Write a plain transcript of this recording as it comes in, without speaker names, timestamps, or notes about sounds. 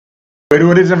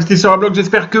Hello les investisseurs à bloc,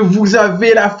 j'espère que vous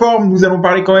avez la forme. Nous allons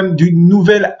parler quand même d'une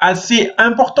nouvelle assez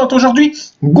importante aujourd'hui.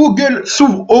 Google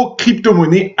s'ouvre aux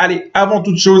crypto-monnaies. Allez, avant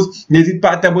toute chose, n'hésite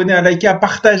pas à t'abonner, à liker, à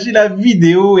partager la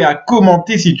vidéo et à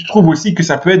commenter si tu trouves aussi que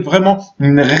ça peut être vraiment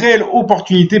une réelle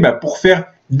opportunité pour faire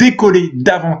décoller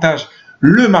davantage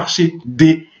le marché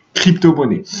des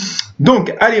crypto-monnaies.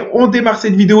 Donc, allez, on démarre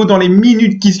cette vidéo. Dans les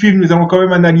minutes qui suivent, nous allons quand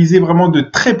même analyser vraiment de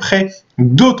très près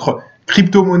d'autres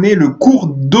crypto-monnaies, le cours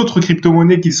d'autres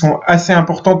crypto-monnaies qui sont assez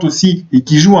importantes aussi et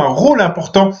qui jouent un rôle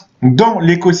important dans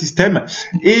l'écosystème.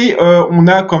 Et on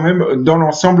a quand même dans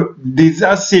l'ensemble des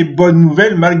assez bonnes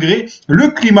nouvelles malgré le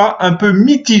climat un peu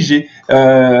mitigé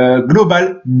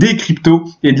global des cryptos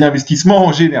et de l'investissement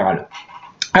en général.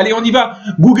 Allez, on y va.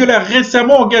 Google a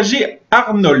récemment engagé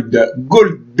Arnold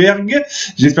Goldberg,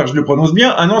 j'espère que je le prononce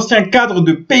bien, un ancien cadre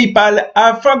de PayPal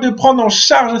afin de prendre en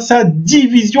charge sa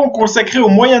division consacrée aux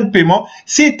moyens de paiement.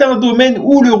 C'est un domaine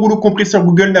où le rouleau compresseur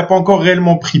Google n'a pas encore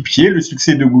réellement pris pied. Le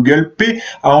succès de Google Pay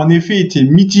a en effet été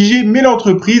mitigé, mais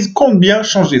l'entreprise compte bien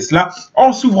changer cela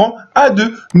en s'ouvrant à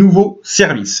de nouveaux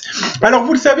services. Alors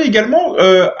vous le savez également,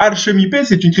 Pay,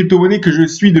 c'est une crypto-monnaie que je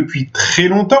suis depuis très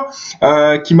longtemps,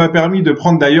 qui m'a permis de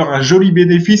prendre d'ailleurs un joli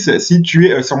bénéfice. Si tu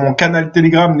es sur mon canal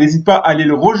Telegram, n'hésite pas à aller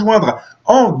le rejoindre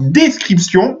en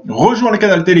description. Rejoins le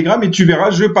canal Telegram et tu verras,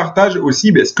 je partage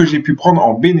aussi ce que j'ai pu prendre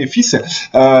en bénéfice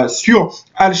sur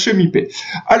Pay.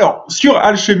 Alors, sur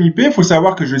Pay, il faut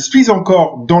savoir que je suis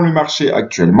encore dans le marché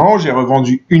actuellement. J'ai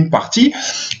revendu une partie.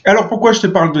 Alors, pourquoi je te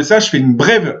parle de ça? Je fais une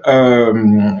brève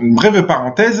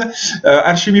parenthèse.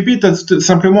 Pay est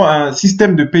simplement un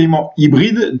système de paiement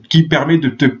hybride qui permet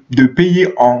de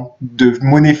payer de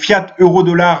monnaie fiat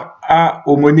euro-dollar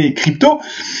aux monnaies crypto.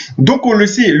 Donc on le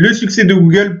sait, le succès de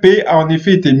Google Pay a en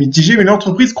effet été mitigé, mais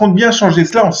l'entreprise compte bien changer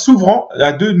cela en s'ouvrant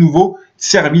à de nouveaux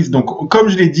services. Donc comme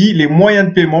je l'ai dit, les moyens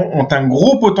de paiement ont un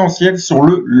gros potentiel sur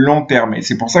le long terme. Et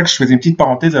c'est pour ça que je faisais une petite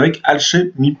parenthèse avec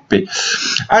Pay.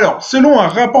 Alors, selon un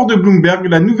rapport de Bloomberg,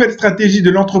 la nouvelle stratégie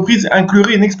de l'entreprise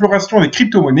inclurait une exploration des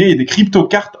crypto-monnaies et des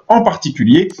crypto-cartes en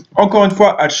particulier. Encore une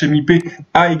fois, Pay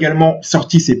a également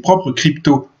sorti ses propres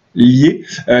crypto liés,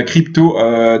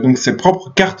 donc ses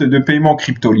propres cartes de paiement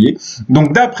crypto liées.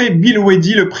 Donc d'après Bill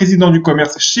Weddy, le président du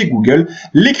commerce chez Google,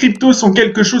 les cryptos sont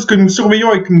quelque chose que nous surveillons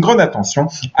avec une grande attention.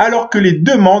 Alors que les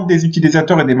demandes des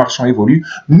utilisateurs et des marchands évoluent,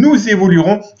 nous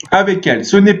évoluerons avec elles.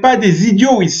 Ce n'est pas des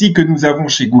idiots ici que nous avons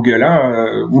chez Google,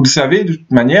 vous le savez de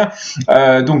toute manière.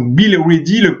 Donc Bill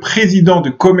Weddy, le président de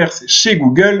commerce chez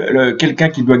Google, quelqu'un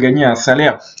qui doit gagner un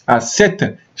salaire à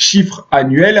 7 chiffres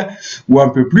annuels ou un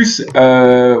peu plus,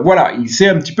 voilà, il sait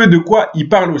un petit peu de quoi il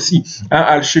parle aussi.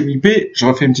 Pay, je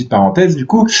refais une petite parenthèse du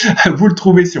coup, vous le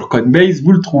trouvez sur Coinbase,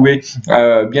 vous le trouvez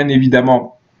bien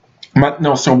évidemment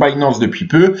maintenant sur Binance depuis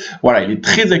peu. Voilà, il est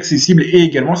très accessible et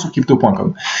également sur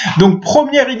crypto.com. Donc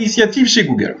première initiative chez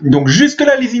Google. Donc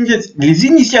jusque-là, les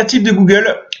initiatives de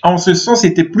Google en ce sens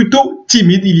étaient plutôt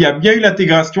timides. Il y a bien eu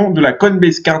l'intégration de la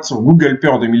Coinbase Card sur Google Pay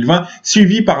en 2020,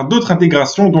 suivie par d'autres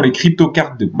intégrations dont les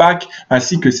crypto-cartes de BAC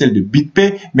ainsi que celles de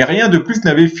BitPay, mais rien de plus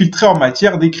n'avait filtré en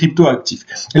matière des crypto-actifs.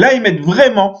 Là, ils mettent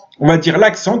vraiment, on va dire,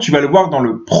 l'accent, tu vas le voir dans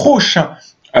le prochain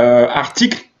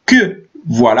article, que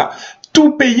voilà,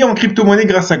 tout payé en crypto-monnaie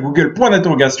grâce à Google, point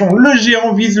d'interrogation. Le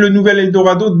géant vise le nouvel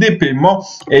Eldorado des paiements.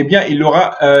 Eh bien, il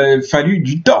aura fallu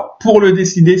du temps pour le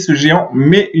décider, ce géant.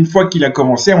 Mais une fois qu'il a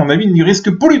commencé, à mon avis, il ne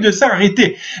risque plus de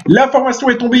s'arrêter. L'information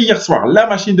est tombée hier soir. La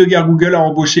machine de guerre Google a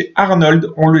embauché Arnold,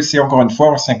 on le sait encore une fois,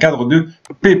 ancien cadre de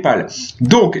PayPal.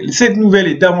 Donc, cette nouvelle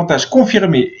est davantage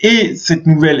confirmée et cette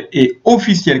nouvelle est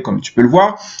officielle, comme tu peux le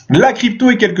voir. La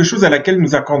crypto est quelque chose à laquelle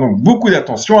nous accordons beaucoup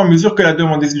d'attention à mesure que la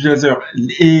demande des utilisateurs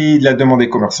et la demande des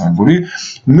commerçants évolue.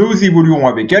 Nous évoluerons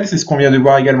avec elle. C'est ce qu'on vient de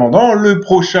voir également dans le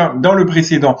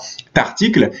précédent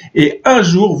article. Et un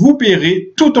jour, vous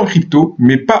paierez tout en crypto,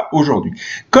 mais pas aujourd'hui.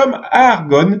 Comme à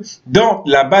Argonne, dans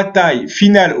la bataille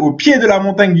finale au pied de la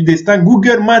montagne du destin,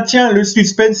 Google maintient le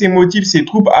suspense et motive ses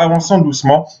troupes avançant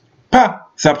doucement, pas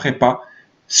après pas,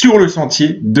 sur le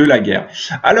sentier de la guerre.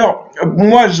 Alors,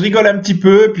 moi, je rigole un petit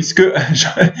peu puisque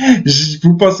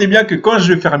vous pensez bien que quand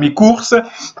je vais faire mes courses,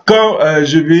 quand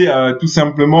je vais tout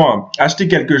simplement acheter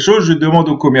quelque chose, je demande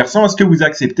aux commerçants, est-ce que vous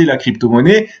acceptez la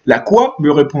crypto-monnaie? La quoi?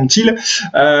 Me répondent-ils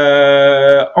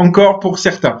encore pour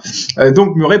certains.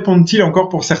 Donc, me répondent-ils encore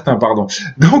pour certains, pardon.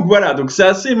 Donc, voilà, donc c'est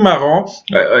assez marrant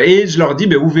et je leur dis,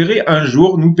 vous verrez, un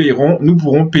jour, nous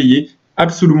pourrons payer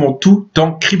absolument tout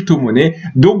en crypto-monnaie.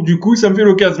 Donc du coup, ça me fait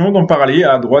l'occasion d'en parler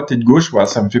à droite et de gauche. Voilà,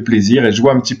 ça me fait plaisir et je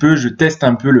vois un petit peu, je teste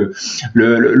un peu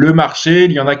le marché.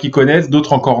 Il y en a qui connaissent,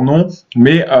 d'autres encore non.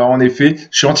 Mais en effet,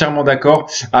 je suis entièrement d'accord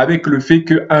avec le fait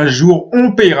qu'un jour,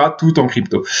 on paiera tout en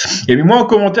crypto. Et moi en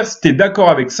commentaire, si tu es d'accord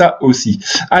avec ça aussi.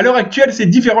 À l'heure actuelle, ces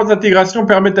différentes intégrations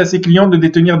permettent à ces clients de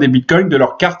détenir des bitcoins de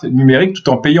leur carte numérique tout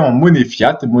en payant en monnaie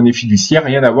fiat, monnaie fiduciaire,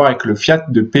 rien à voir avec le fiat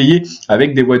de payer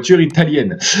avec des voitures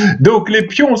italiennes. Donc les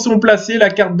pions sont placés, la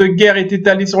carte de guerre est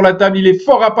étalée sur la table. Il est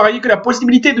fort à parier que la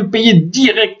possibilité de payer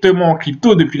directement en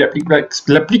crypto depuis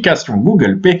l'application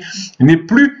Google Pay n'est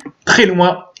plus très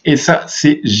loin. Et ça,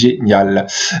 c'est génial.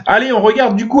 Allez, on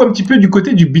regarde du coup un petit peu du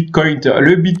côté du Bitcoin.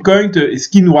 Le Bitcoin, ce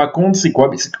qu'il nous raconte, c'est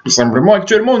quoi? C'est tout simplement,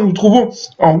 actuellement, nous nous trouvons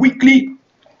en weekly.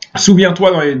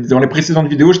 Souviens-toi, dans les précédentes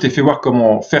vidéos, je t'ai fait voir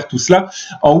comment faire tout cela.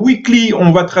 En weekly,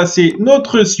 on va tracer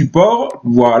notre support.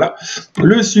 Voilà.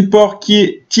 Le support qui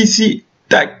est ici.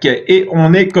 Tac. Et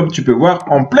on est, comme tu peux voir,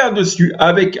 en plein dessus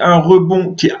avec un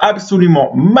rebond qui est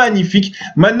absolument magnifique.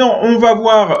 Maintenant, on va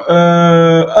voir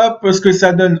hop, ce que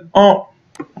ça donne en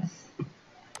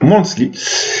monthly.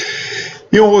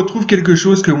 Et on retrouve quelque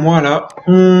chose que moi là,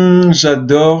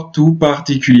 j'adore tout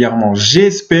particulièrement.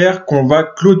 J'espère qu'on va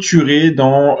clôturer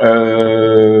dans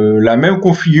la même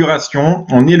configuration.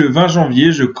 On est le 20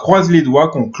 janvier, je croise les doigts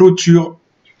qu'on clôture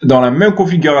dans la même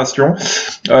configuration.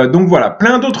 Donc voilà,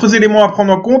 plein d'autres éléments à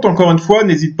prendre en compte. Encore une fois,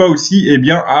 n'hésite pas aussi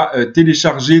à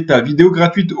télécharger ta vidéo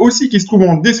gratuite aussi qui se trouve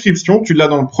en description. Tu l'as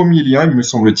dans le premier lien, il me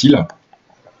semble-t-il.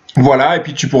 Voilà, et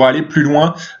puis tu pourras aller plus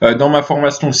loin dans ma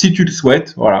formation si tu le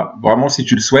souhaites. Voilà, vraiment si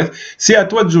tu le souhaites, c'est à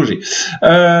toi de jauger.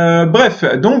 Bref,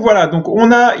 donc voilà, donc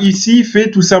on a ici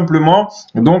fait tout simplement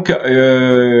donc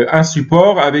un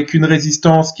support avec une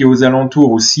résistance qui est aux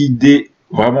alentours aussi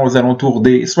vraiment aux alentours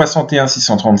des 61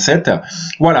 637.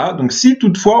 Voilà, donc si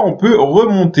toutefois on peut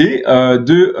remonter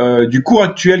du cours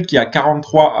actuel qui est à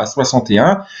 43 à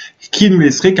 61, qui nous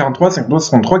laisserait 43, 52,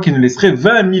 63, qui nous laisserait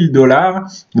 20 000 $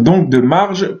 donc de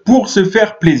marge pour se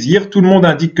faire plaisir. Tout le monde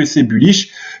indique que c'est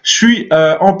bullish. Je suis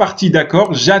en partie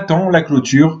d'accord. J'attends la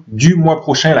clôture du mois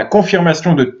prochain, la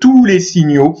confirmation de tous les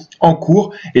signaux en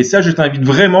cours. Et ça, je t'invite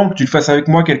vraiment que tu le fasses avec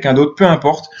moi, quelqu'un d'autre, peu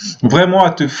importe, vraiment à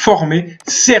te former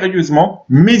sérieusement.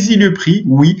 Mais-y le prix,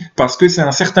 oui, parce que c'est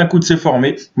un certain coût de se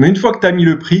former. Mais une fois que tu as mis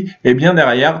le prix, eh bien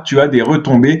derrière, tu as des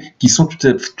retombées qui sont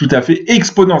tout à fait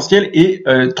exponentielles et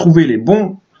trouver les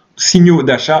bons signaux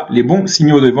d'achat, les bons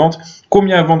signaux de vente,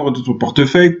 combien vendre de ton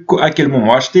portefeuille, à quel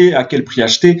moment acheter, à quel prix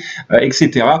acheter,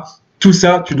 etc. Tout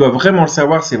ça, tu dois vraiment le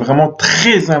savoir, c'est vraiment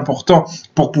très important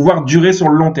pour pouvoir durer sur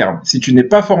le long terme. Si tu n'es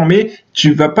pas formé,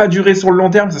 tu vas pas durer sur le long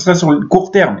terme, ça sera sur le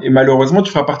court terme. Et malheureusement,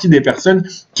 tu feras partie des personnes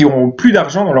qui auront plus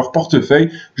d'argent dans leur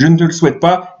portefeuille. Je ne te le souhaite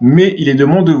pas, mais il est de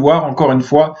mon devoir, encore une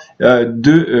fois,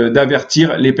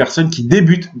 d'avertir les personnes qui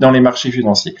débutent dans les marchés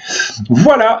financiers.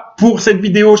 Voilà pour cette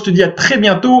vidéo. Je te dis à très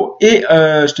bientôt et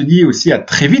je te dis aussi à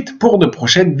très vite pour de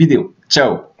prochaines vidéos.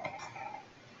 Ciao!